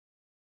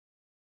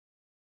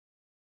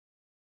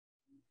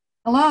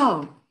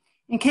Hello.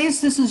 In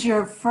case this is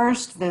your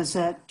first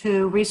visit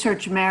to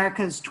Research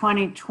America's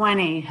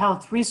 2020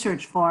 Health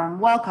Research Forum,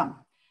 welcome.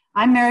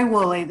 I'm Mary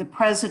Woolley, the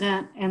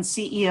President and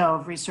CEO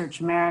of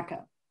Research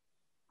America.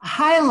 A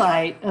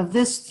highlight of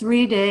this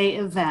three-day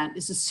event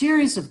is a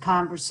series of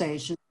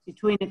conversations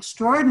between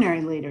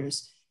extraordinary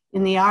leaders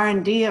in the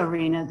R&D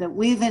arena that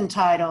we've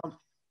entitled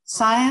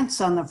Science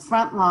on the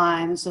Front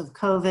Lines of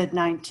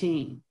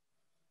COVID-19.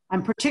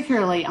 I'm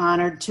particularly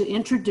honored to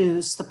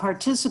introduce the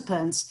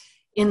participants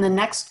in the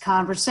next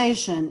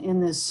conversation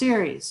in this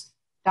series.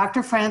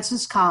 Dr.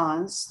 Francis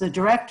Collins, the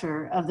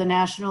Director of the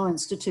National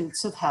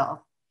Institutes of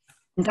Health,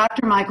 and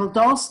Dr. Mikael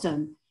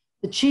Dolsten,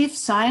 the Chief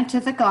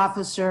Scientific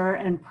Officer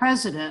and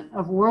President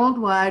of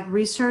Worldwide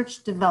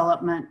Research,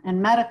 Development, and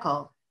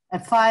Medical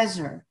at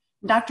Pfizer.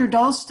 Dr.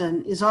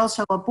 Dolsten is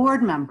also a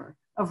board member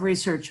of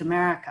Research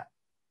America.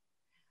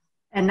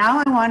 And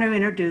now I want to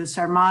introduce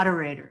our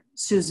moderator,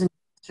 Susan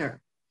Dentzer,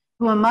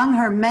 who among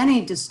her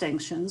many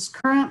distinctions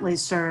currently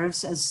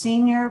serves as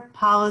Senior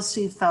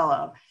Policy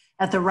Fellow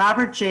at the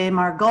Robert J.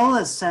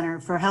 Margolis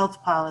Center for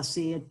Health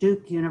Policy at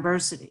Duke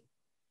University.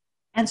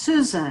 And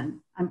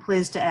Susan, I'm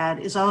pleased to add,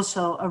 is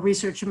also a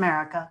Research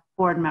America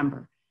board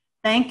member.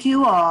 Thank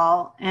you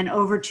all, and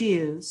over to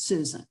you,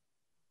 Susan.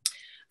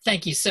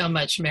 Thank you so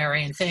much,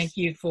 Mary, and thank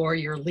you for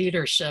your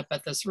leadership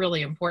at this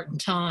really important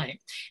time.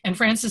 And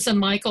Francis and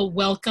Mikael,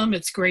 welcome.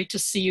 It's great to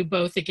see you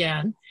both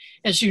again.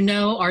 As you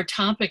know, our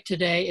topic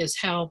today is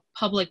how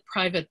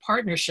public-private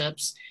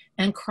partnerships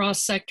and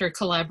cross-sector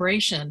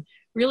collaboration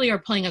really are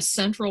playing a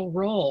central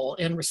role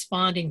in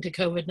responding to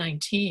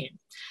COVID-19.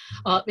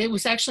 It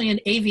was actually an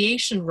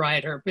aviation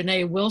writer,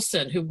 B'nai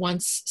Wilson, who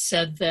once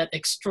said that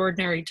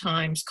extraordinary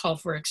times call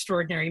for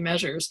extraordinary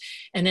measures.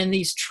 And in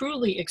these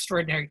truly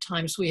extraordinary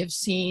times, we have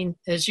seen,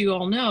 as you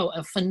all know,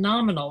 a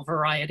phenomenal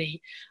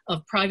variety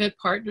of private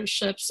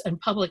partnerships and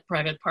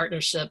public-private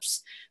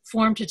partnerships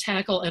formed to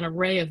tackle an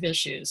array of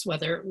issues,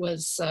 whether it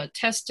was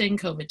testing,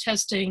 COVID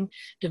testing,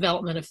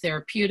 development of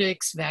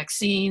therapeutics,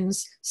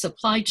 vaccines,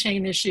 supply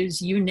chain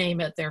issues, you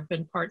name it. There have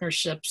been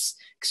partnerships,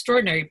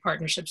 extraordinary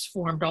partnerships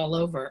formed all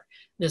over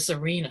this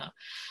arena.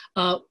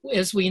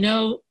 As we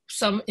know,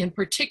 some in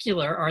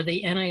particular are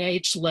the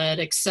NIH-led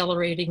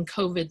Accelerating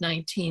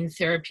COVID-19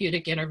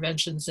 Therapeutic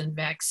Interventions and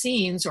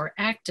Vaccines, or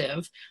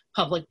ACTIVE,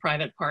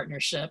 public-private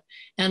partnership,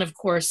 and of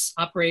course,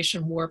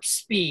 Operation Warp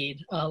Speed,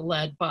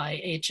 led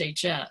by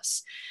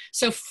HHS.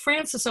 So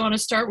Francis, I want to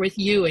start with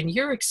you. In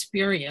your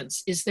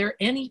experience, is there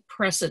any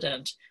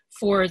precedent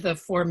for the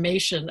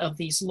formation of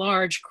these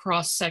large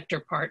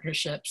cross-sector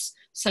partnerships,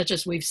 such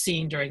as we've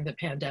seen during the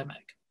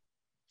pandemic?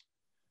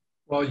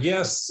 Well,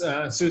 yes,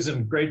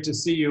 Susan, great to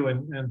see you,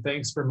 and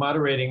thanks for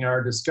moderating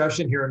our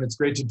discussion here. And it's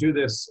great to do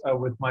this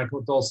with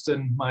Mikael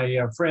Dolsten, my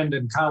friend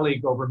and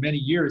colleague over many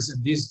years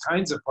in these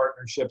kinds of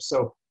partnerships.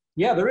 So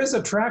yeah, there is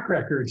a track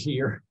record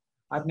here.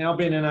 I've now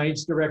been an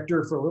NIH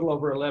director for a little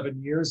over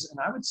 11 years. And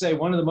I would say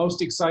one of the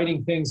most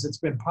exciting things that's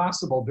been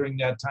possible during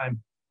that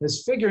time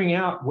is figuring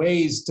out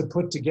ways to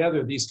put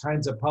together these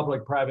kinds of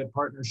public-private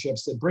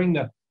partnerships that bring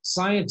the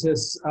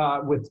scientists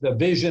with the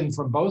vision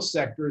from both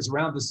sectors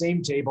around the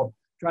same table,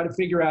 try to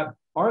figure out,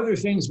 are there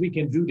things we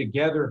can do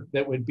together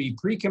that would be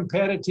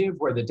pre-competitive,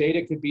 where the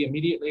data could be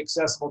immediately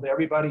accessible to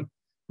everybody?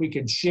 We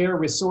could share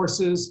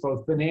resources,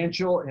 both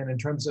financial and in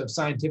terms of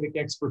scientific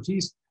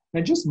expertise,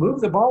 and just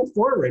move the ball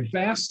forward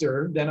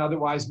faster than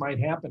otherwise might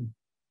happen.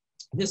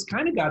 This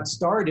kind of got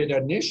started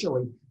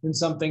initially in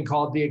something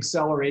called the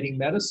Accelerating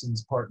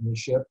Medicines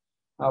Partnership,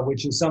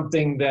 which is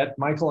something that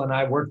Mikael and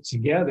I worked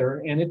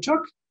together. And it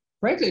took,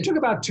 frankly, it took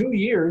about 2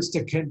 years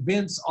to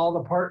convince all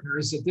the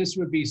partners that this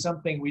would be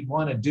something we'd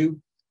want to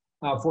do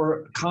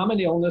for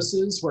common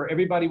illnesses where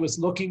everybody was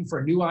looking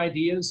for new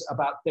ideas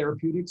about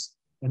therapeutics.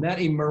 And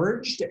that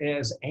emerged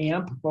as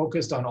AMP,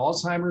 focused on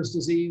Alzheimer's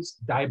disease,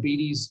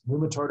 diabetes,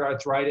 rheumatoid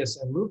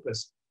arthritis, and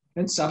lupus,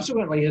 and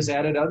subsequently has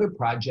added other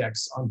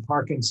projects on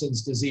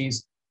Parkinson's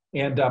disease,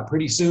 and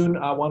pretty soon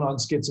one on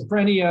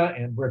schizophrenia,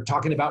 and we're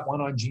talking about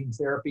one on gene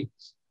therapy.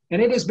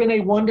 And it has been a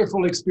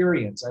wonderful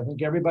experience. I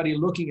think everybody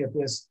looking at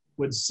this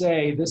would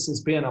say this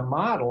has been a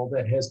model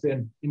that has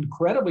been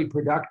incredibly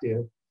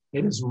productive.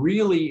 It has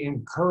really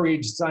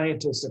encouraged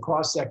scientists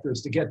across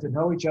sectors to get to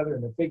know each other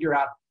and to figure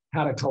out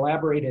how to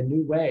collaborate in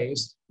new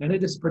ways. And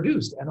it has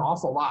produced an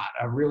awful lot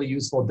of really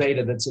useful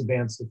data that's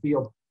advanced the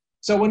field.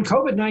 So when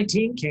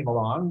COVID-19 came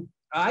along,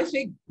 I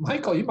think,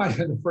 Mikael, you might have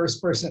been the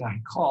first person I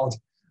called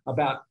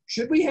about,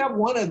 should we have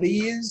one of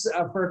these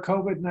for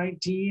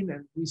COVID-19?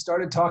 And we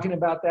started talking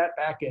about that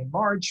back in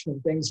March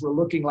when things were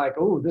looking like,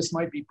 oh, this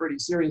might be pretty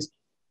serious.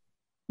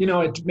 You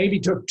know, it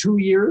maybe took 2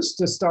 years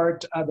to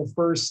start the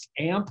first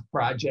AMP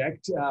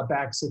project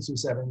back 6 or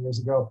 7 years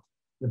ago.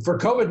 And for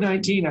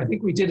COVID-19, I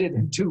think we did it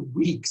in 2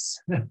 weeks,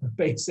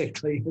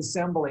 basically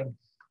assembling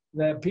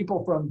the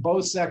people from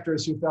both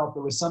sectors who felt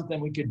there was something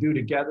we could do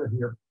together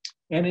here.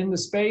 And in the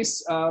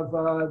space of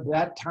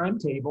that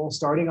timetable,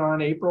 starting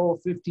on April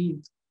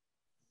 15th,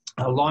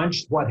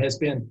 launched what has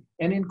been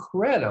an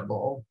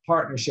incredible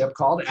partnership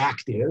called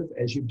ACTIVE,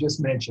 as you've just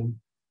mentioned,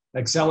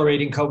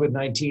 accelerating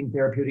COVID-19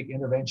 therapeutic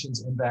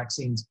interventions and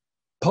vaccines.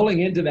 Pulling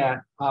into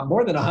that,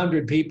 more than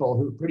 100 people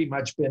who've pretty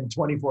much been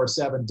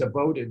 24/7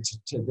 devoted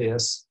to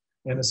this,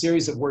 and a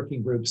series of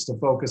working groups to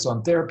focus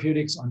on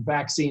therapeutics, on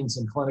vaccines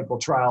and clinical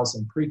trials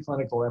and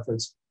preclinical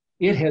efforts.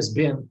 It has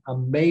been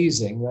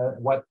amazing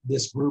what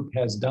this group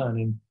has done.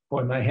 And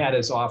boy, my hat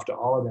is off to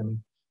all of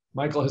them.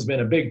 Michael has been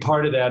a big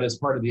part of that as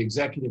part of the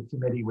executive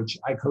committee, which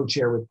I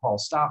co-chair with Paul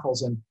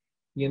Stoffels. And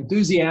the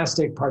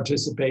enthusiastic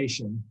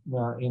participation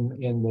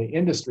in the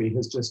industry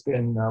has just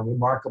been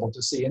remarkable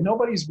to see. And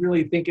nobody's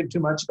really thinking too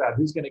much about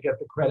who's going to get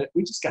the credit.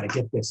 We just got to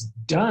get this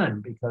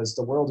done because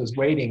the world is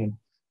waiting and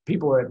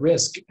people are at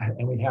risk,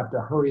 and we have to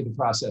hurry the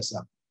process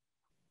up.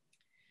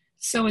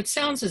 So it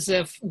sounds as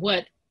if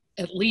what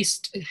at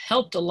least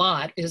helped a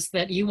lot is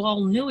that you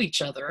all knew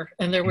each other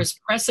and there was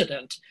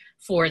precedent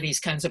for these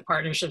kinds of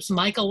partnerships.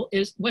 Michael,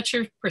 what's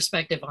your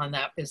perspective on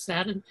that? Is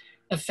that in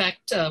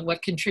effect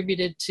what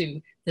contributed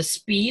to the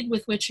speed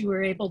with which you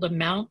were able to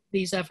mount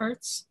these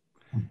efforts?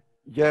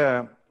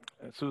 Yeah,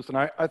 Susan,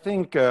 I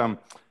think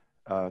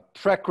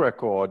track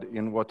record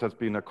in what has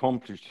been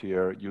accomplished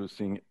here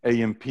using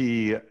AMP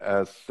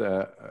as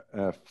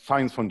a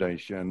science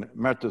foundation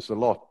matters a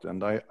lot.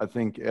 And I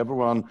think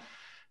everyone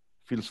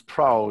feels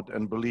proud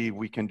and believe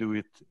we can do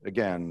it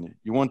again.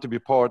 You want to be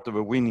part of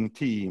a winning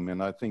team.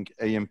 And I think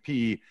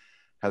AMP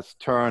has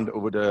turned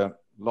over the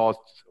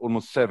last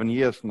almost 7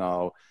 years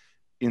now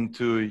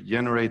into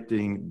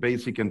generating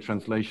basic and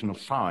translational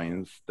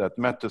science that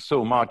matters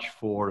so much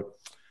for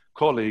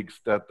colleagues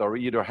that are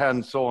either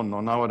hands-on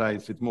or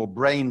nowadays it's more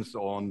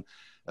brains-on,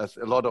 as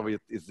a lot of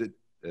it is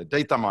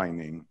data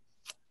mining.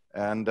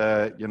 And,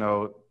 you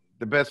know,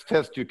 the best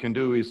test you can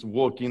do is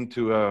walk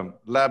into a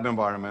lab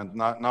environment.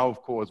 Now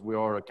of course, we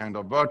are a kind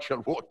of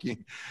virtual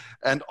walking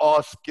and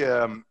ask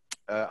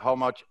how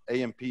much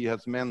AMP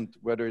has meant,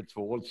 whether it's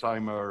for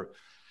Alzheimer,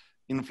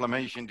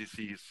 inflammation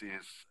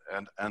diseases,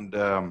 and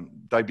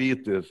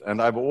diabetes.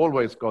 And I've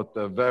always got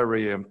a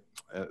very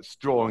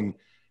strong,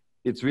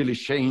 it's really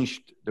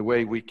changed the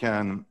way we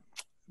can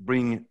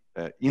bring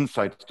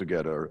insights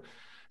together.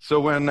 So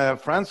when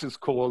Francis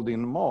called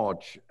in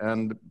March,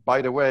 and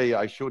by the way,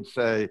 I should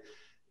say,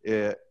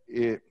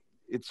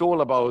 it's all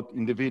about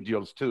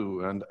individuals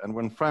too. And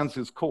when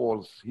Francis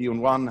calls, he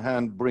on one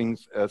hand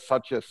brings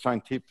such a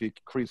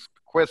scientific, crisp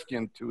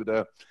question to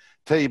the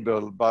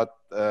table, but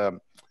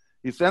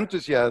his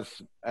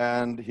enthusiasm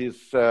and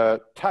his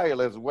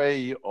tireless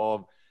way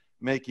of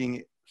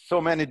making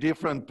so many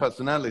different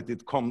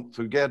personalities come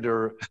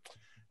together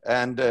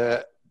and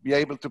be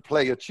able to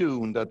play a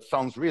tune that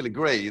sounds really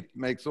great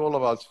makes all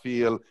of us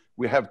feel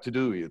we have to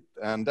do it.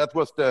 And that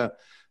was the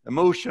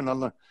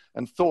emotional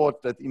and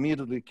thought that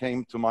immediately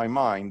came to my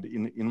mind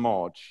in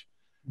March.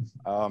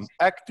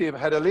 Active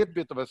had a little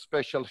bit of a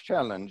special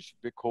challenge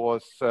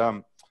because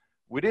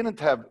we didn't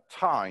have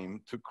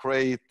time to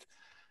create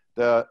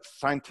the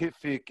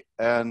scientific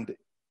and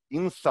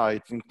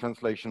insights in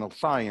translational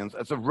science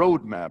as a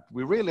roadmap.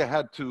 We really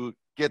had to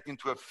get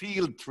into a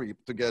field trip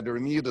together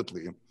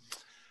immediately.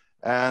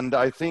 And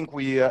I think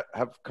we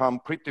have come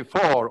pretty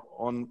far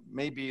on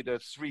maybe the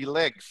 3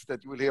 legs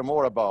that you will hear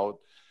more about.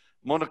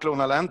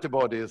 Monoclonal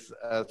antibodies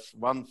as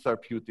one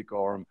therapeutic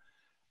arm,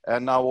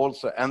 and now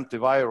also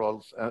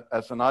antivirals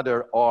as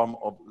another arm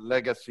of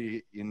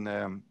legacy in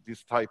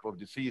this type of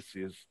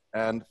diseases.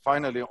 And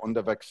finally, on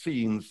the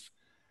vaccines,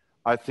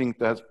 I think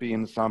there has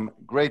been some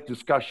great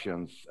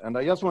discussions. And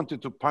I just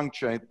wanted to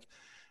punctuate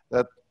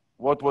that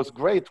what was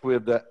great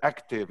with the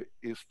Active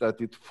is that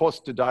it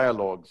fostered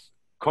dialogues,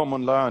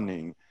 common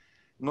learning,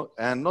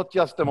 and not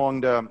just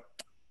among the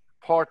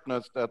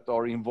partners that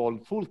are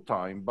involved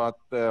full-time, but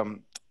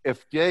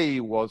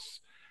FDA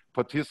was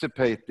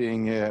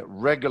participating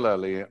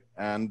regularly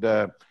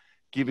and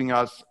giving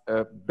us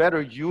a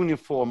better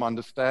uniform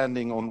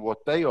understanding on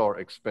what they are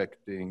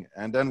expecting.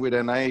 And then with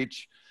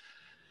NIH,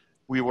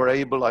 we were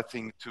able, I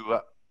think, to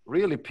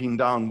really pin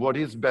down what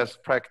is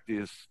best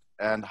practice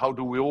and how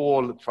do we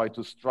all try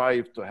to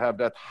strive to have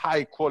that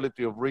high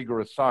quality of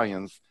rigorous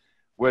science,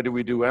 whether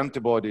we do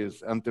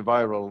antibodies,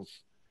 antivirals,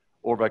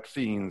 or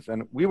vaccines.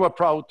 And we were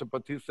proud to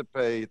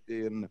participate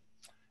in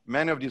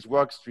many of these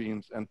work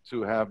streams and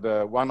to have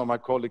one of my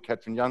colleagues,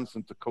 Katrin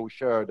Jansen, to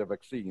co-share the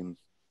vaccines.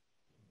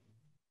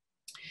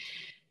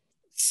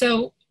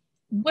 So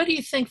what do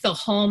you think the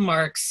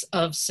hallmarks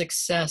of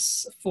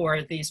success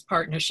for these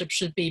partnerships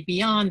should be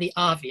beyond the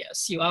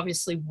obvious? You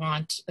obviously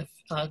want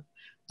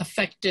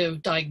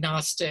effective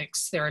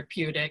diagnostics,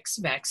 therapeutics,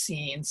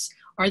 vaccines.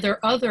 Are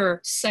there other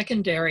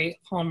secondary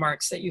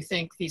hallmarks that you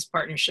think these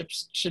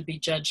partnerships should be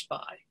judged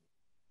by?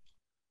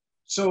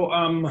 So,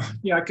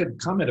 yeah, I could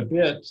comment a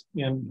bit.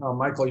 And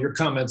Michael, your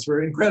comments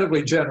were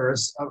incredibly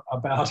generous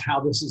about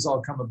how this has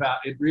all come about.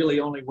 It really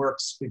only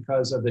works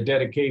because of the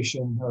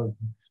dedication of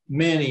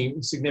many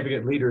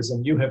significant leaders,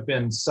 and you have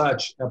been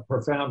such a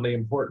profoundly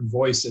important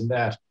voice in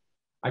that.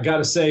 I got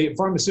to say,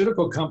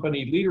 pharmaceutical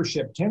company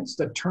leadership tends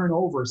to turn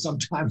over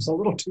sometimes a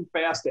little too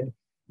fast, and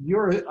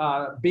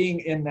your being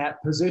in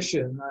that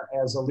position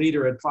as a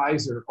leader at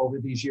Pfizer over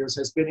these years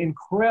has been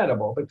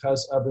incredible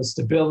because of the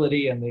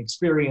stability and the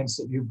experience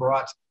that you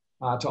brought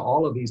to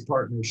all of these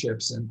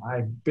partnerships. And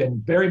I've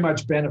been very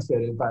much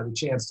benefited by the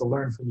chance to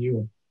learn from you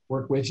and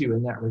work with you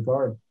in that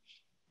regard.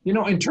 You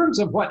know, in terms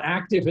of what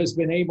Active has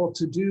been able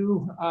to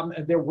do,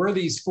 there were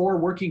these 4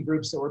 working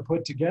groups that were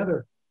put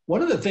together.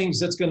 One of the things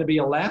that's going to be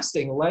a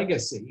lasting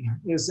legacy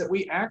is that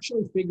we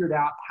actually figured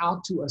out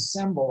how to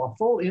assemble a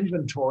full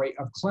inventory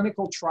of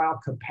clinical trial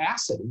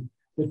capacity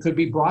that could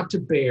be brought to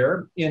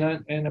bear in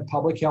a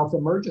public health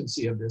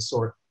emergency of this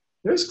sort.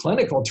 There's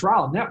clinical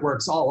trial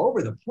networks all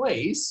over the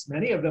place.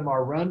 Many of them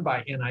are run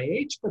by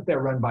NIH, but they're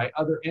run by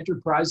other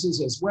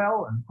enterprises as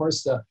well. And of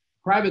course, the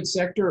private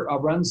sector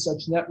runs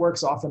such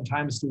networks,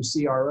 oftentimes through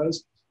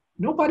CROs.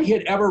 Nobody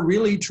had ever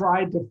really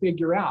tried to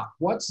figure out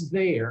what's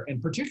there,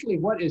 and particularly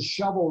what is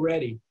shovel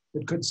ready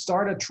that could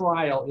start a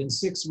trial in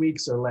 6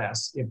 weeks or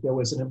less if there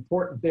was an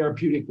important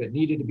therapeutic that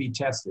needed to be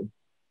tested.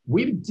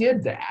 We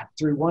did that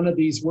through one of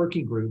these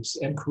working groups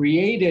and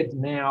created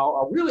now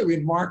a really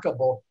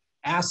remarkable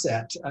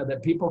asset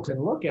that people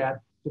can look at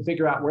to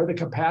figure out where the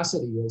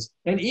capacity is.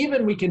 And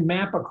even we can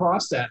map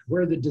across that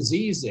where the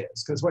disease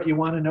is, because what you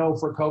want to know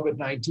for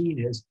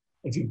COVID-19 is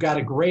if you've got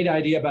a great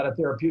idea about a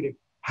therapeutic,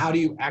 how do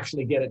you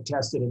actually get it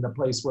tested in the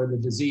place where the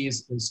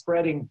disease is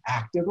spreading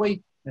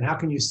actively? And how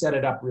can you set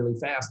it up really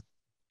fast?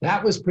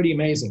 That was pretty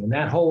amazing. And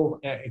that whole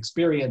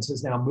experience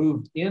has now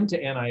moved into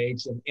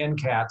NIH and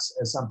NCATS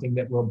as something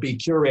that will be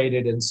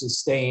curated and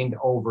sustained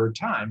over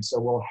time. So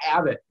we'll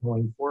have it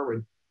going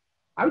forward.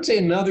 I would say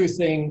another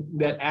thing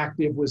that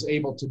Active was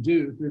able to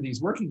do through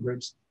these working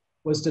groups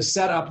was to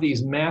set up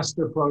these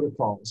master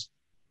protocols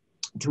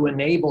to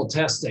enable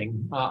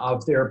testing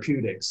of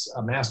therapeutics,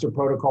 a master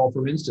protocol,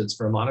 for instance,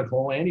 for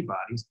monoclonal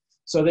antibodies,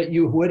 so that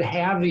you would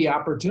have the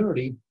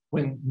opportunity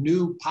when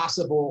new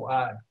possible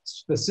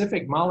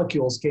specific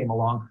molecules came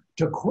along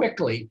to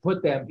quickly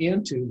put them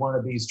into one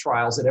of these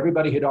trials that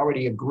everybody had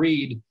already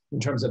agreed in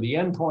terms of the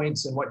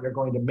endpoints and what you're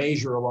going to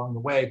measure along the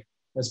way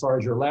as far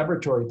as your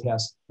laboratory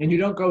tests. And you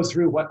don't go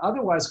through what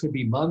otherwise could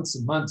be months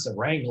and months of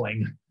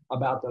wrangling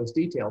about those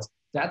details.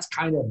 That's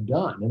kind of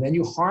done. And then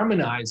you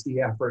harmonize the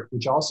effort,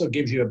 which also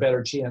gives you a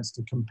better chance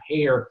to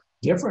compare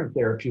different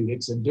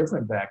therapeutics and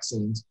different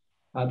vaccines.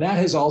 That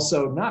has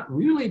also not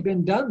really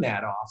been done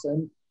that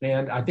often.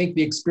 And I think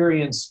the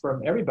experience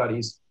from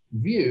everybody's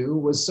view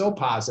was so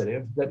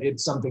positive that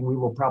it's something we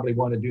will probably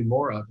want to do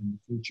more of in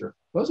the future.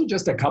 Those are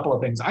just a couple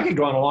of things. I could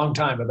go on a long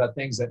time about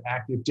things that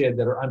Active did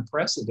that are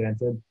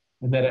unprecedented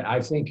and that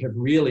I think have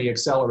really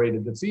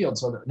accelerated the field,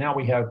 so that now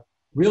we have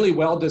really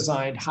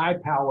well-designed,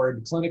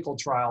 high-powered clinical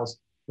trials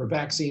for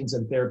vaccines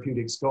and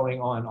therapeutics going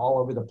on all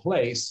over the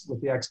place,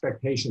 with the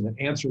expectation that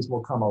answers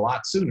will come a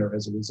lot sooner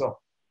as a result.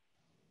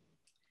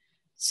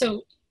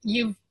 So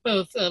you've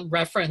both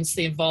referenced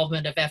the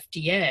involvement of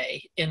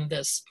FDA in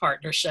this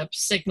partnership,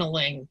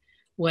 signaling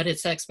what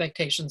its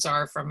expectations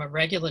are from a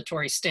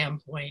regulatory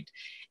standpoint.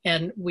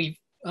 And we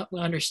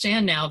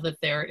understand now that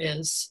there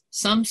is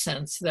some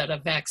sense that a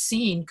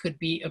vaccine could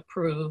be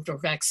approved, or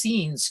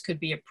vaccines could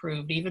be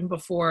approved even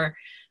before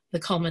the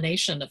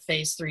culmination of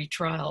phase 3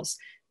 trials.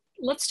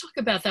 Let's talk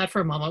about that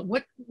for a moment.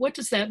 What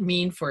does that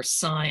mean for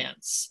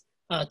science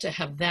to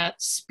have that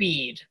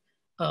speed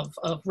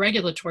of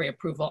regulatory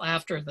approval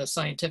after the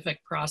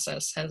scientific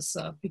process has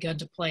begun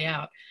to play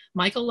out?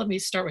 Michael, let me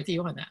start with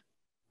you on that.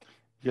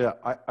 Yeah,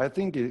 I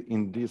think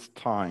in these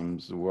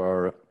times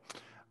where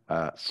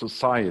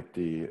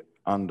society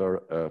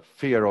under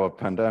fear of a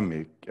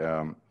pandemic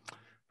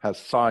has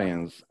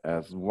science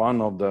as one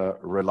of the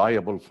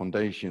reliable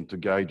foundations to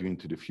guide you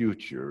into the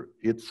future,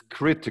 it's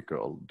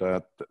critical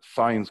that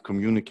science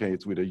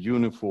communicates with a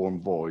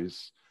uniform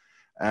voice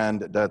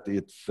and that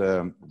it's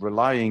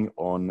relying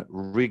on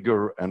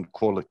rigor and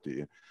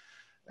quality.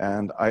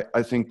 And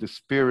I think the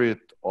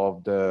spirit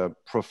of the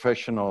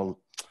professional,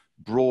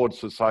 broad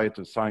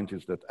society of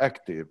scientists that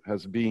Active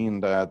has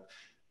been that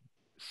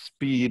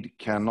speed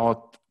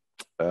cannot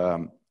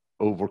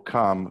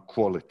overcome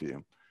quality.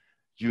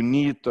 You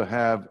need to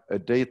have a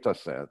data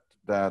set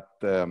that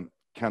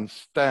can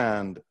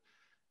stand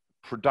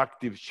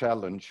productive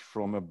challenge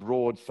from a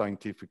broad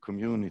scientific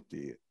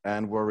community,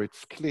 and where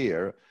it's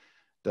clear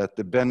that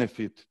the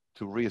benefit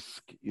to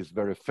risk is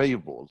very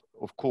favorable.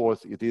 Of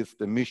course, it is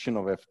the mission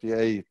of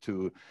FDA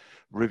to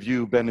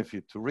review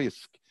benefit to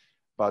risk,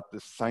 but the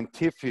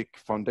scientific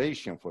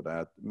foundation for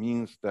that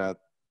means that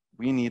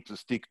we need to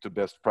stick to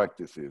best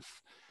practices.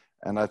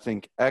 And I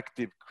think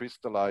Active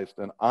crystallized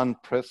an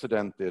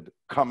unprecedented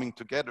coming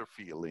together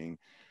feeling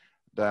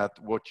that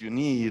what you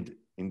need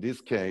in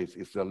this case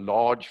is a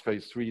large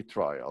phase 3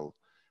 trial.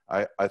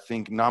 I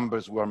think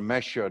numbers were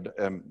mentioned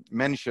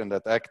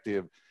at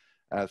Active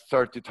as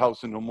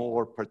 30,000 or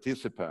more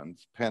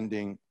participants,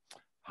 pending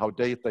how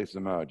data is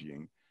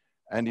emerging.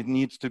 And it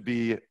needs to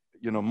be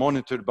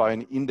monitored by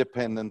an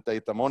independent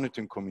data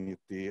monitoring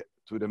committee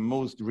to the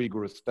most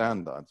rigorous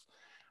standards.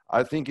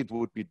 I think it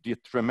would be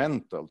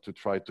detrimental to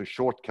try to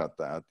shortcut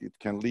that. It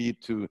can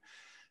lead to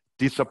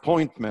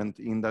disappointment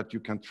in that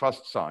you can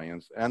trust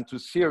science, and to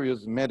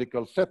serious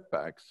medical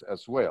setbacks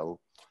as well.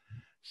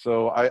 So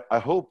I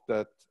hope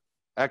that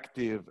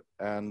Active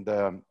and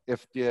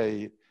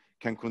FDA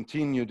can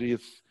continue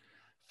this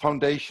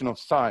foundation of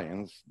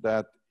science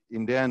that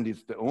in the end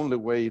is the only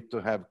way to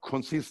have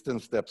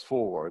consistent steps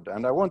forward.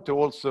 And I want to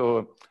also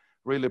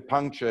really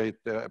punctuate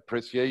the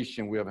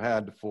appreciation we have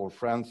had for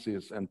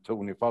Francis and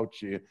Tony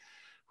Fauci,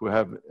 who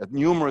have at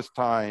numerous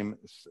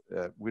times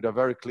with a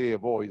very clear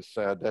voice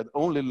said that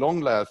only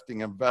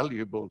long-lasting and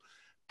valuable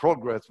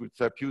progress with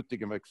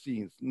therapeutic and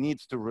vaccines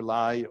needs to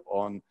rely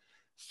on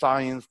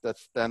science that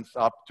stands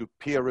up to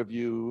peer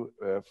review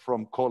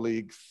from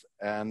colleagues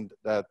and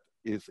that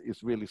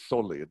is really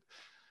solid.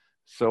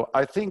 So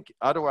I think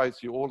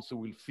otherwise you also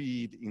will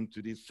feed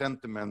into these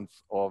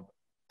sentiments of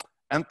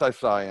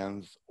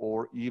anti-science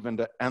or even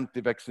the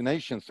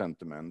anti-vaccination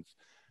sentiments.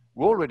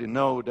 We already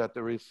know that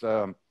there is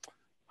a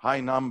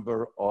high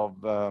number of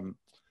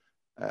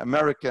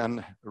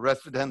American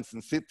residents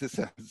and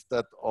citizens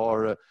that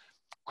are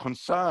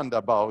concerned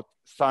about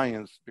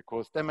science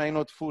because they may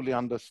not fully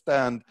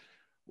understand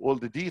all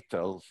the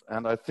details.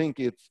 And I think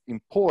it's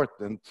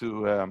important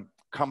to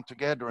come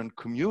together and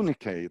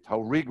communicate how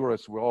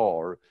rigorous we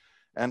are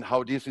and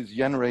how this is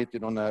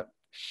generated on a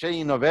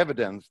chain of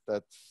evidence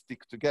that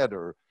stick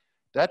together.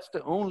 That's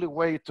the only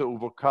way to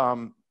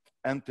overcome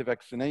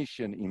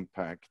anti-vaccination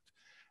impact.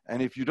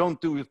 And if you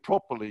don't do it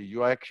properly,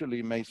 you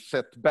actually may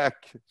set back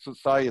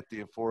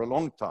society for a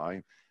long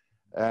time.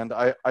 And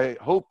I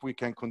hope we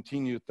can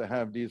continue to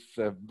have this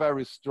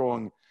very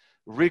strong,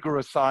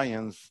 rigorous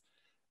science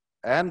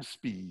and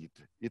speed.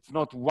 It's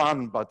not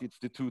one, but it's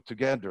the two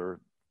together.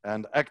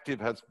 And Active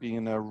has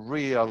been a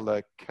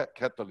real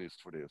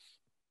catalyst for this.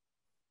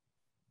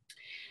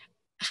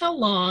 How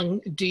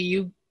long do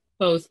you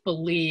both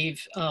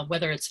believe,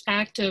 whether it's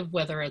Active,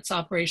 whether it's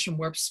Operation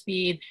Warp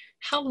Speed,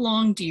 how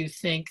long do you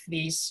think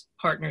these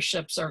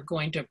partnerships are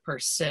going to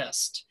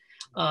persist?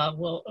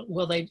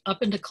 Will they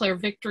up and declare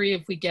victory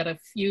if we get a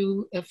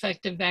few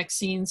effective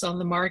vaccines on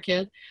the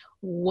market?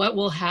 What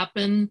will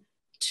happen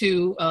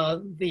to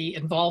the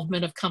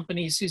involvement of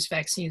companies whose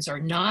vaccines are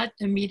not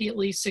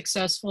immediately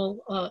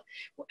successful?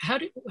 How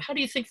do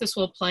you think this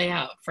will play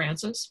out,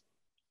 Francis?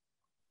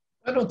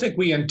 I don't think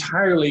we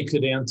entirely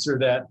could answer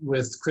that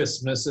with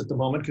Christmas at the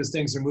moment because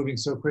things are moving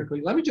so quickly.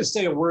 Let me just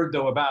say a word,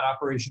 though, about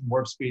Operation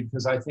Warp Speed,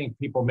 because I think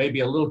people may be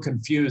a little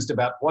confused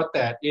about what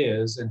that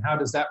is and how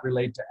does that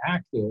relate to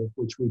Active,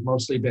 which we've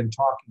mostly been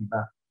talking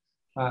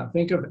about.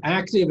 Think of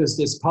Active as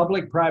this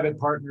public-private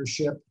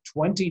partnership,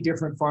 20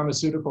 different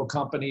pharmaceutical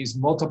companies,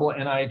 multiple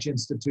NIH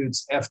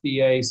institutes,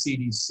 FDA,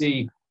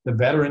 CDC, the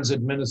Veterans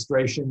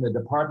Administration, the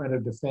Department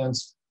of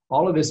Defense,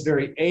 all of this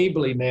very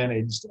ably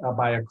managed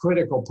by a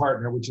critical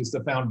partner, which is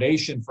the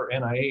Foundation for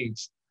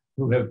NIH,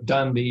 who have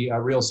done the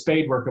real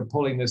spade work of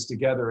pulling this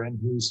together and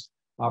whose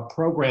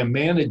program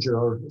manager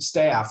or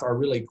staff are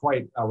really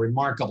quite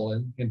remarkable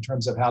in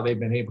terms of how they've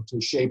been able to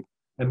shape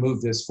and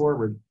move this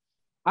forward.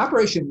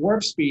 Operation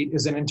Warp Speed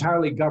is an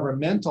entirely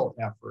governmental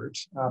effort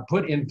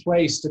put in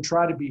place to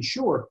try to be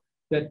sure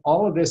that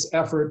all of this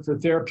effort for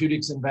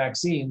therapeutics and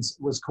vaccines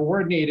was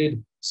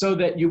coordinated so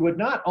that you would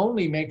not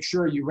only make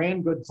sure you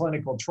ran good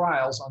clinical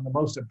trials on the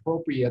most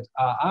appropriate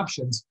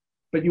options,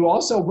 but you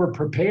also were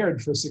prepared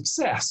for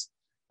success.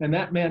 And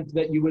that meant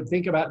that you would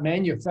think about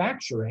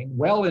manufacturing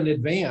well in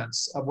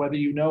advance of whether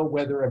you know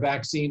whether a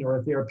vaccine or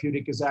a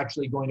therapeutic is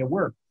actually going to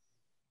work.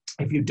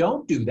 If you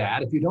don't do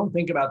that, if you don't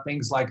think about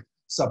things like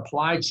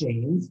supply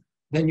chains,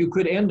 then you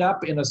could end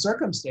up in a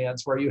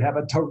circumstance where you have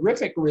a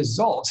terrific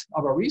result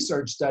of a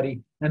research study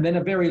and then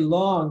a very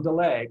long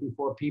delay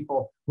before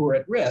people who are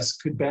at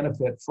risk could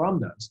benefit from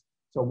those.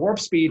 So Warp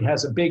Speed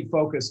has a big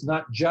focus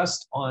not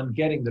just on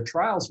getting the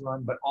trials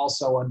run, but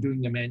also on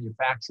doing the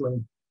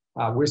manufacturing.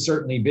 We're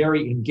certainly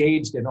very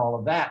engaged in all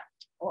of that.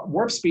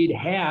 Warp Speed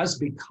has,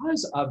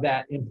 because of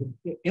that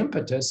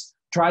impetus,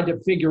 tried to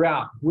figure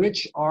out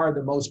which are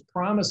the most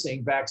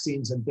promising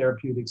vaccines and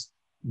therapeutics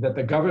that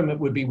the government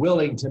would be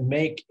willing to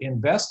make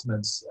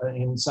investments,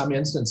 in some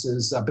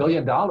instances, $1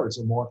 billion or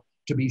more,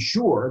 to be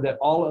sure that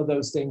all of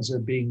those things are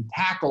being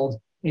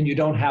tackled and you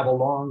don't have a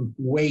long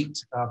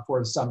wait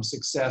for some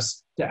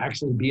success to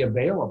actually be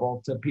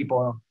available to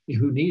people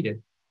who need it.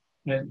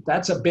 And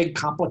that's a big,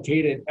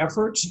 complicated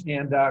effort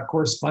and, of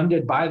course,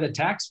 funded by the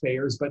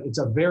taxpayers, but it's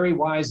a very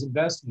wise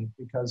investment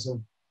because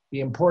of the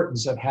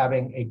importance of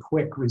having a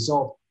quick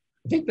result.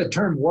 I think the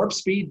term warp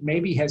speed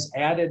maybe has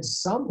added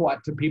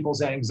somewhat to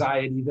people's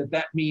anxiety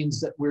that means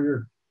that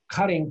we're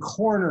cutting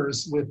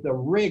corners with the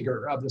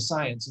rigor of the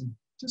science. And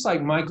just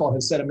like Michael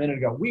has said a minute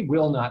ago, we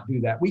will not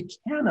do that. We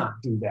cannot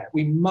do that.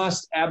 We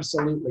must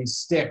absolutely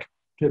stick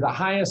to the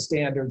highest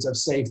standards of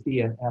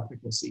safety and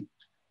efficacy.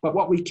 But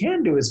what we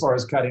can do as far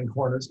as cutting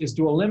corners is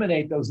to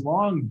eliminate those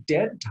long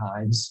dead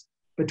times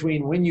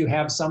between when you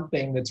have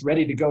something that's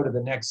ready to go to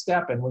the next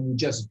step and when you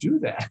just do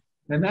that.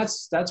 And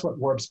that's what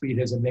Warp Speed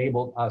has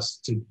enabled us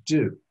to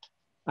do.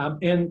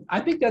 And I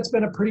think that's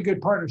been a pretty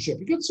good partnership.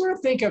 You can sort of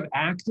think of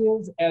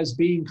Active as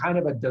being kind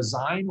of a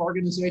design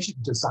organization,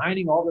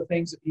 designing all the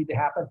things that need to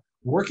happen.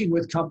 working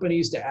with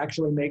companies to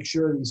actually make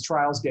sure these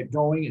trials get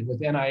going, and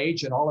with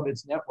NIH and all of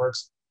its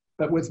networks.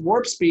 But with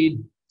Warp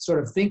Speed,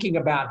 sort of thinking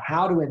about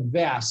how to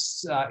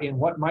invest in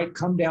what might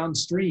come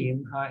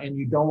downstream, and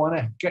you don't want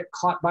to get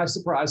caught by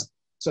surprise,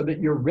 so that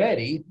you're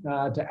ready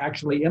to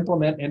actually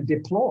implement and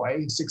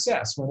deploy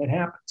success when it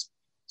happens.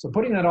 So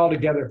putting that all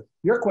together,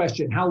 your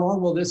question, how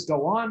long will this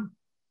go on?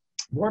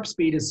 Warp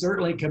Speed is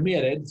certainly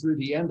committed through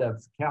the end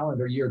of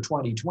calendar year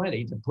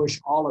 2020 to push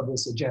all of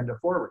this agenda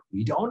forward.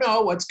 We don't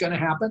know what's going to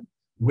happen.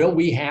 Will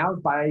we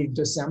have by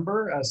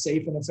December a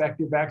safe and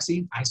effective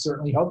vaccine? I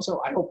certainly hope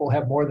so. I hope we'll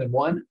have more than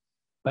one.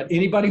 But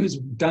anybody who's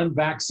done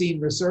vaccine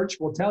research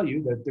will tell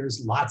you that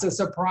there's lots of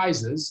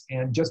surprises.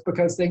 And just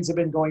because things have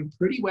been going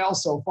pretty well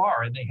so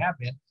far, and they have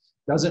been,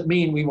 doesn't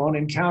mean we won't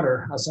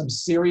encounter some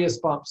serious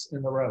bumps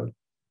in the road.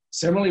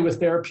 Similarly with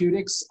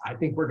therapeutics, I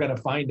think we're going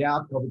to find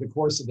out over the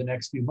course of the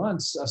next few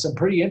months some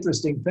pretty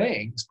interesting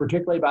things,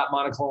 particularly about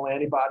monoclonal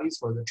antibodies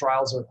where the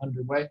trials are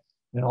underway,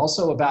 and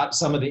also about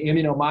some of the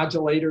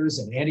immunomodulators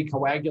and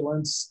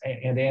anticoagulants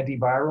and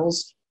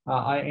antivirals.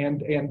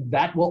 And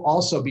that will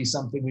also be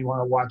something we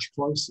want to watch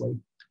closely.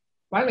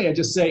 Finally, I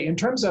just say, in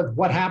terms of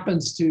what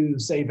happens to,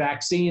 say,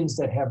 vaccines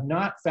that have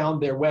not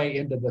found their way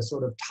into the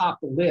sort of top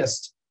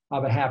list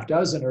of a half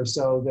dozen or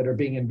so that are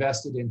being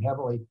invested in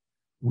heavily,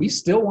 we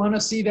still want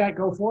to see that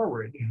go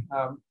forward.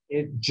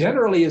 It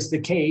generally is the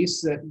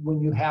case that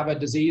when you have a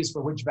disease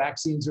for which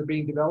vaccines are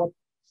being developed,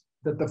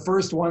 that the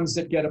first ones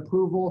that get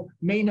approval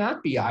may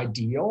not be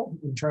ideal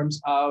in terms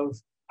of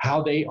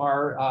how they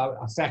are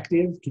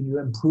effective. Can you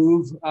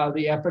improve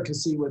the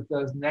efficacy with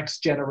the next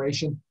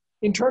generation?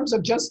 In terms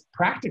of just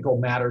practical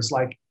matters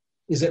like,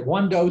 is it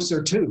one dose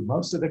or two?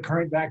 Most of the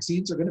current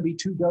vaccines are going to be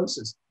 2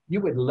 doses.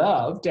 You would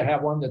love to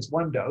have one that's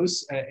 1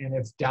 dose, and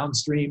if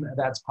downstream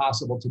that's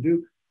possible to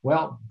do,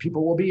 well,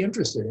 people will be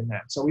interested in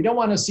that. So we don't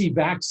want to see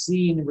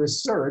vaccine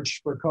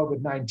research for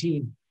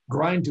COVID-19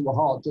 grind to a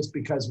halt just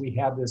because we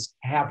have this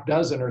half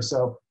dozen or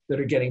so that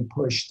are getting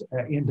pushed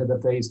into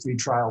the phase 3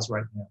 trials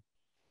right now.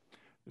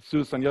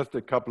 Susan, just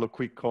a couple of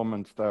quick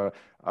comments there.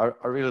 I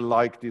really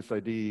like this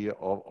idea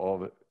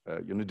of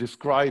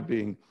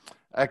describing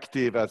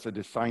active as a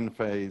design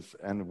phase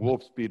and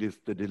Warp Speed is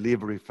the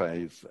delivery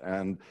phase.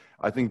 And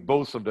I think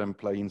both of them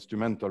play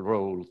instrumental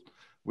roles.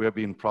 We have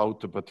been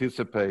proud to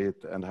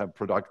participate and have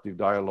productive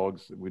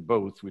dialogues with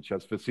both, which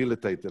has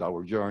facilitated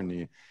our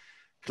journey.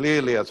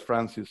 Clearly, as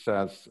Francis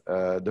says,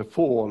 the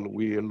fall,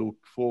 we look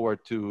forward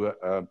to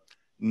a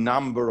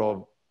number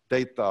of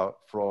data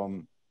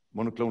from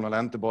monoclonal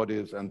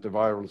antibodies,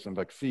 antivirals, and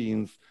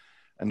vaccines.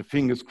 And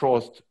fingers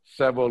crossed,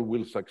 several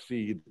will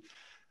succeed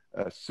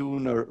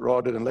sooner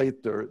rather than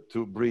later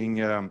to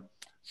bring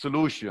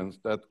solutions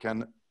that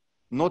can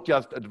not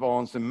just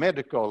advance the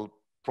medical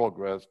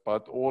progress,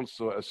 but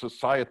also a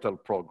societal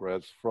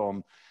progress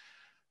from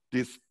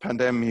this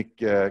pandemic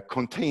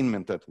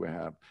containment that we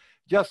have.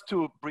 Just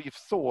 2 brief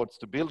thoughts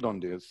to build on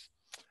this.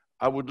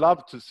 I would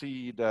love to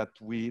see that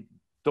we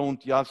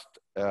don't just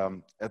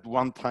at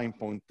one time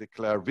point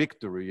declare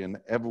victory and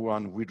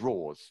everyone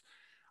withdraws.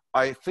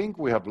 I think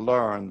we have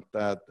learned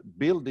that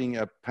building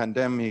a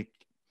pandemic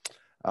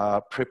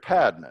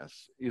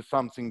preparedness is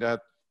something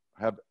that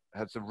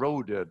has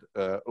eroded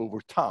over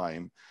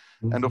time.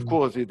 Mm-hmm. And of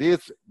course, it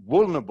is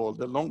vulnerable.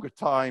 The longer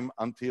time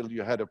until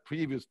you had a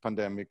previous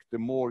pandemic, the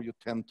more you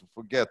tend to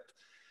forget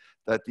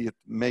that it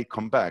may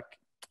come back.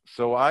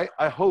 So I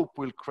hope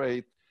we'll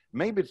create,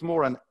 maybe it's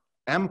more an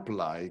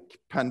AMP-like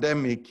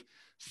pandemic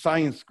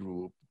science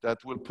group that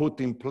will put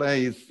in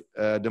place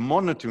the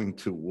monitoring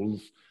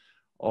tools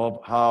of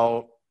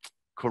how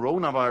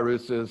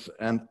coronaviruses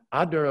and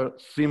other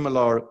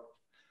similar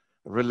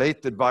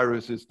related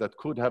viruses that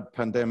could have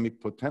pandemic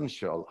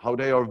potential, how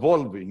they are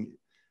evolving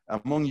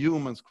among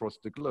humans across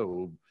the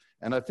globe.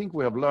 And I think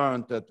we have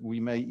learned that we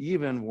may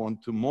even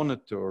want to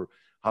monitor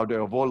how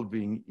they're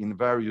evolving in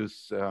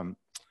various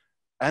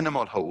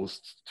animal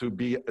hosts to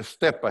be a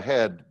step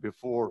ahead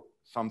before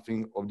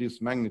something of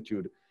this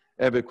magnitude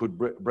ever could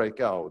break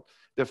out.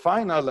 The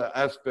final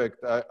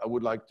aspect I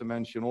would like to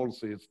mention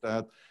also is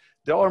that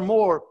there are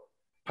more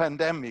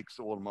pandemics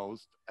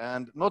almost,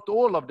 and not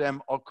all of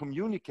them are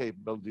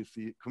communicable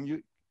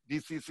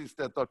diseases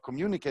that are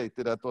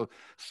communicated, that are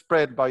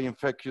spread by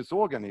infectious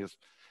organisms.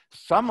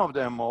 Some of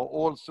them are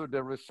also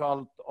the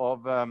result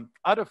of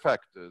other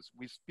factors.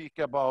 We speak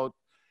about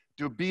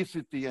the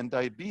obesity and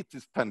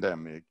diabetes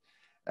pandemic,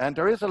 and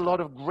there is a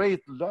lot of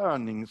great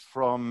learnings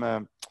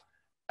from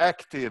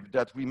active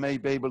that we may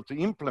be able to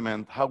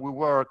implement, how we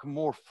work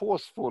more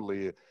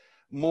forcefully,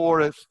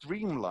 more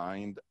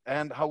streamlined,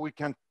 and how we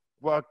can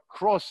work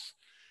cross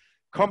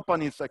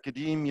companies,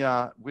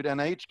 academia with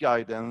NIH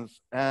guidance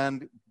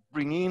and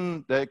bring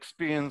in the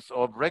experience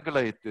of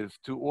regulators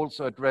to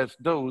also address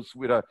those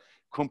with a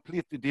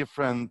completely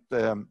different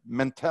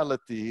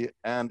mentality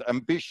and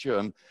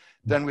ambition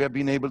than we have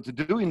been able to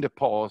do in the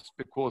past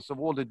because of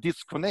all the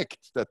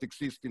disconnects that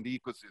exist in the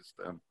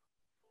ecosystem.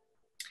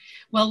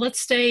 Well,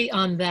 let's stay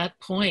on that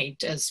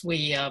point as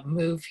we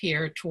move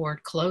here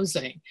toward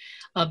closing,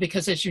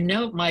 because as you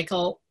know,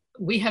 Michael,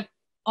 we have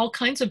all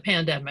kinds of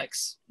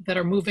pandemics that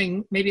are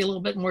moving maybe a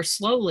little bit more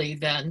slowly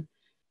than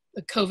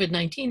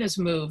COVID-19 has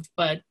moved,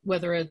 but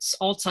whether it's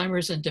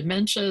Alzheimer's and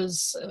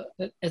dementias,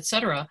 et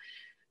cetera,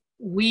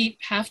 we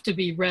have to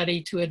be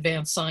ready to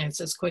advance science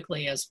as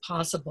quickly as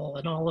possible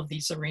in all of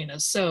these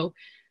arenas. So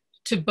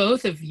to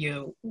both of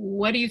you,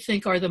 what do you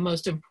think are the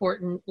most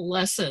important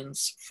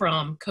lessons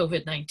from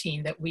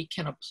COVID-19 that we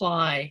can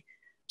apply,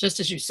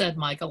 just as you said,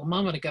 Michael, a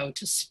moment ago,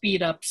 to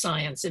speed up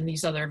science in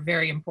these other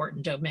very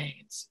important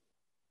domains?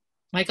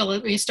 Michael,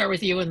 let me start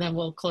with you and then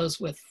we'll close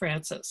with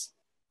Francis.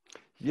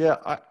 Yeah,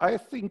 I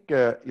think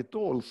it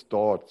all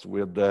starts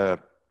with a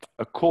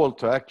call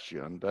to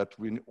action that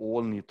we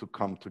all need to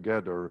come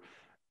together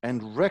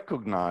and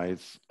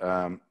recognize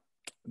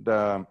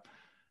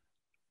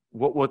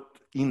what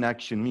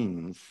inaction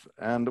means.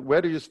 And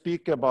whether you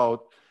speak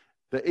about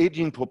the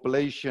aging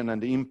population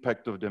and the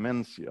impact of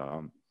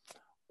dementia,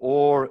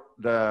 or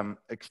the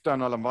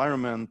external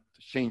environment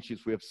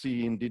changes we have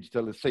seen,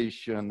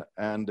 digitalization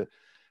and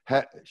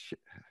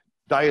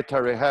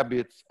dietary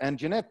habits and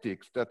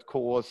genetics that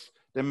cause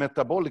the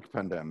metabolic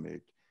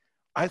pandemic.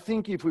 I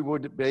think if we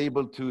would be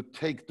able to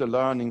take the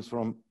learnings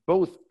from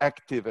both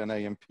active and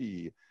AMP,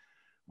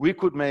 we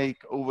could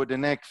make over the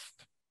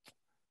next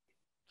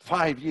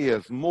 5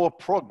 years more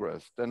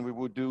progress than we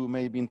would do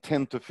maybe in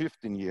 10 to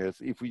 15 years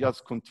if we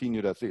just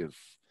continued as is.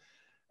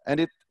 And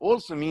it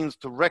also means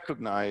to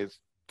recognize,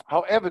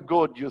 however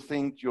good you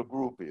think your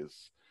group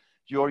is,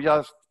 you're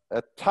just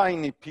a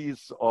tiny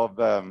piece of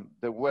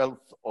the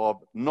wealth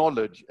of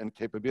knowledge and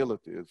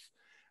capabilities.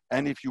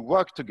 And if you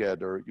work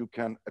together, you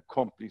can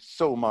accomplish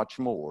so much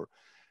more.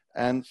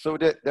 And so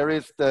there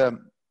is the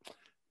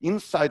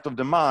insight of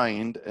the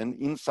mind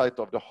and insight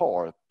of the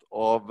heart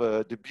of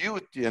the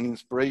beauty and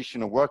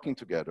inspiration of working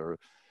together.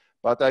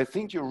 But I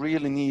think you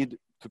really need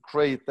to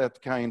create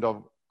that kind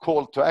of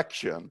call to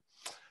action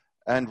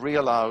and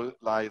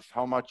realize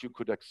how much you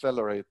could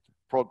accelerate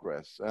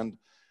progress. And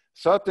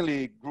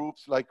certainly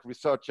groups like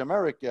Research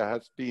America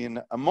has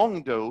been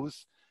among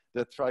those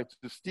that try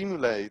to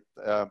stimulate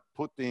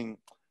putting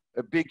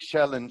a big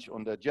challenge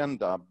on the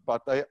agenda.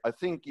 But I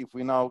think if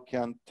we now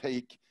can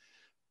take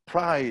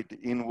pride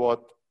in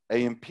what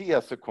AMP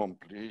has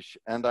accomplished,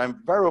 and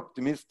I'm very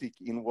optimistic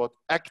in what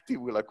Active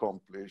will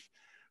accomplish,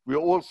 we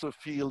also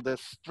feel the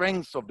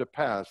strengths of the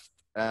past,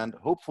 and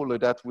hopefully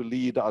that will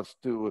lead us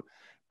to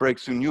break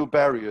through new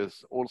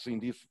barriers also in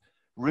these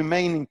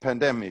remaining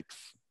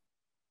pandemics.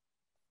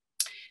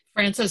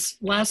 Francis,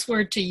 last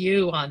word to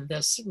you on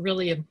this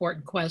really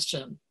important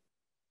question.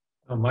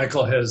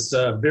 Michael has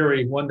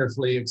very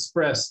wonderfully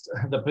expressed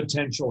the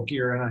potential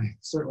here, and I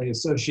certainly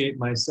associate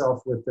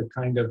myself with the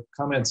kind of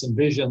comments and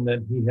vision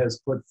that he has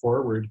put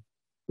forward.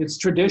 It's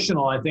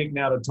traditional, I think,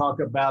 now to talk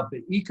about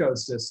the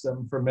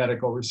ecosystem for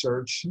medical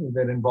research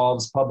that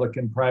involves public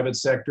and private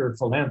sector,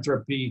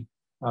 philanthropy,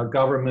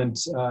 government,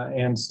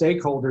 and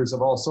stakeholders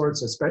of all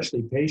sorts,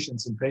 especially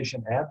patients and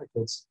patient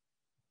advocates.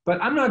 But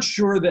I'm not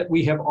sure that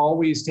we have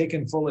always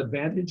taken full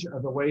advantage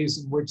of the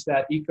ways in which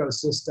that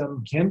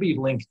ecosystem can be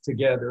linked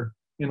together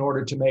in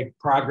order to make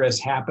progress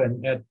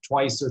happen at 2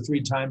 or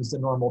 3 times the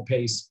normal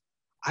pace.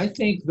 I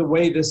think the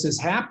way this has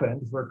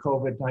happened for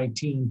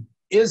COVID-19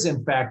 is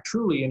in fact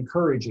truly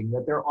encouraging,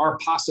 that there are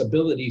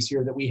possibilities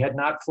here that we had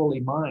not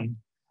fully mined.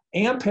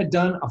 AMP had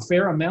done a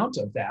fair amount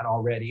of that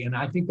already, and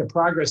I think the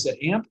progress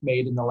that AMP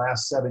made in the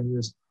last 7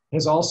 years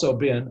has also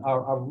been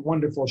a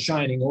wonderful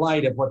shining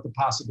light of what the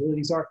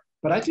possibilities are.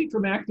 But I think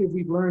from Active,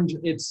 we've learned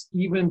it's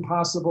even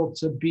possible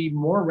to be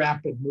more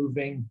rapid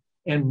moving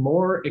and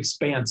more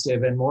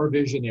expansive and more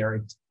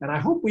visionary. And I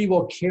hope we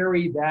will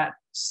carry that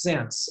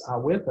sense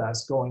with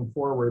us going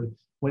forward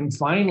when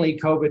finally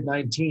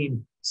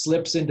COVID-19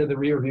 slips into the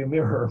rearview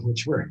mirror,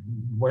 which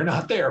we're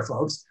not there,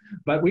 folks,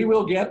 but we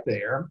will get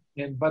there.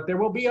 But there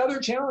will be other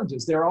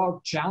challenges. There are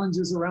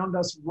challenges around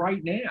us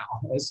right now,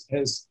 as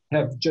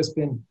have just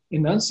been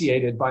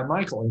enunciated by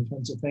Michael in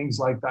terms of things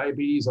like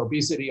diabetes,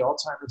 obesity,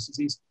 Alzheimer's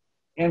disease.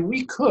 And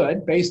we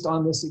could, based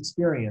on this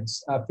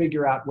experience,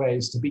 figure out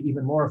ways to be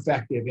even more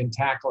effective in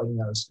tackling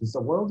those, because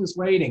the world is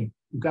waiting.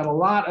 We've got a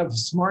lot of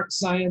smart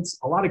science,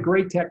 a lot of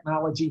great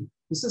technology.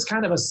 This is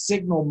kind of a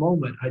signal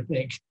moment, I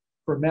think,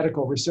 for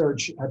medical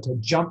research to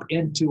jump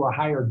into a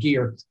higher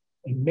gear.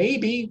 And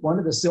maybe one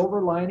of the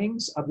silver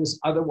linings of this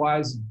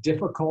otherwise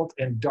difficult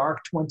and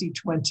dark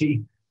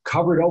 2020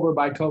 covered over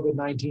by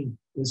COVID-19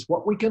 is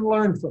what we can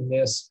learn from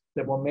this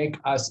that will make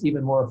us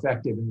even more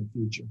effective in the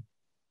future.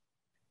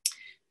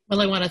 Well,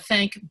 I want to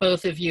thank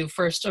both of you,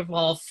 first of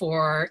all,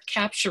 for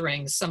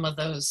capturing some of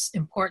those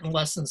important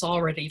lessons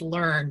already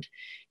learned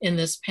in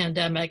this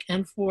pandemic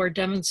and for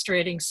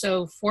demonstrating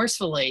so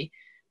forcefully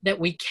that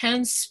we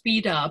can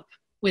speed up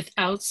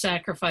without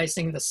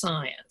sacrificing the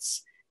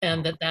science,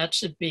 and that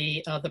should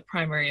be the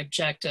primary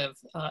objective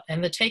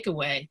and the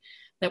takeaway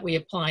that we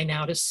apply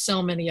now to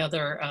so many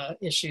other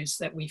issues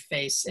that we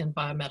face in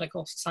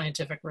biomedical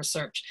scientific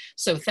research.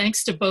 So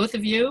thanks to both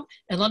of you,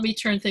 and let me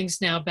turn things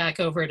now back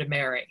over to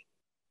Mary.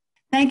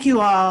 Thank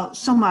you all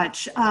so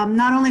much,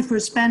 not only for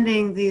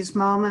spending these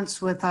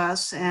moments with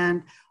us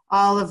and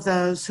all of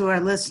those who are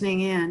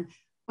listening in,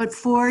 but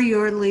for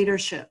your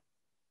leadership.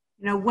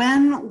 You know,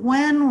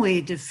 when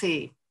we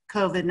defeat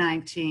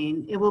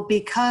COVID-19, it will be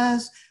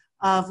because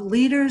of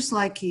leaders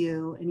like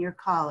you and your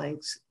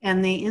colleagues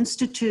and the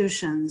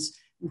institutions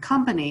and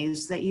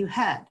companies that you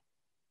head.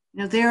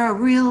 You know, they're a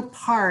real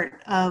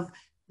part of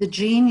the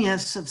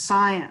genius of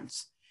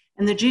science.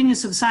 And the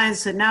genius of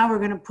science that now we're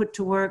going to put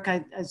to work,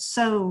 I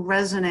so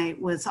resonate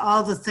with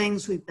all the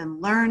things we've been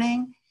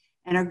learning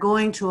and are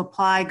going to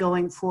apply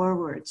going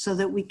forward so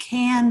that we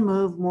can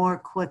move more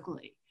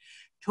quickly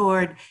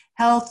toward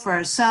health for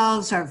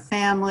ourselves, our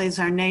families,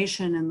 our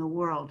nation, and the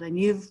world. And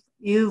you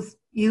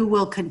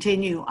will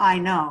continue, I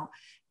know,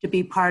 to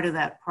be part of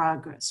that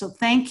progress. So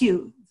thank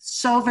you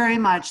so very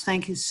much.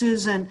 Thank you,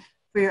 Susan,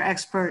 for your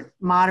expert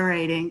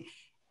moderating.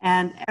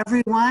 And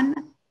everyone,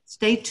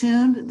 stay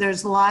tuned.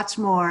 There's lots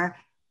more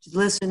to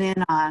listen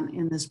in on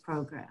in this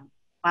program.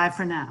 Bye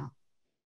for now.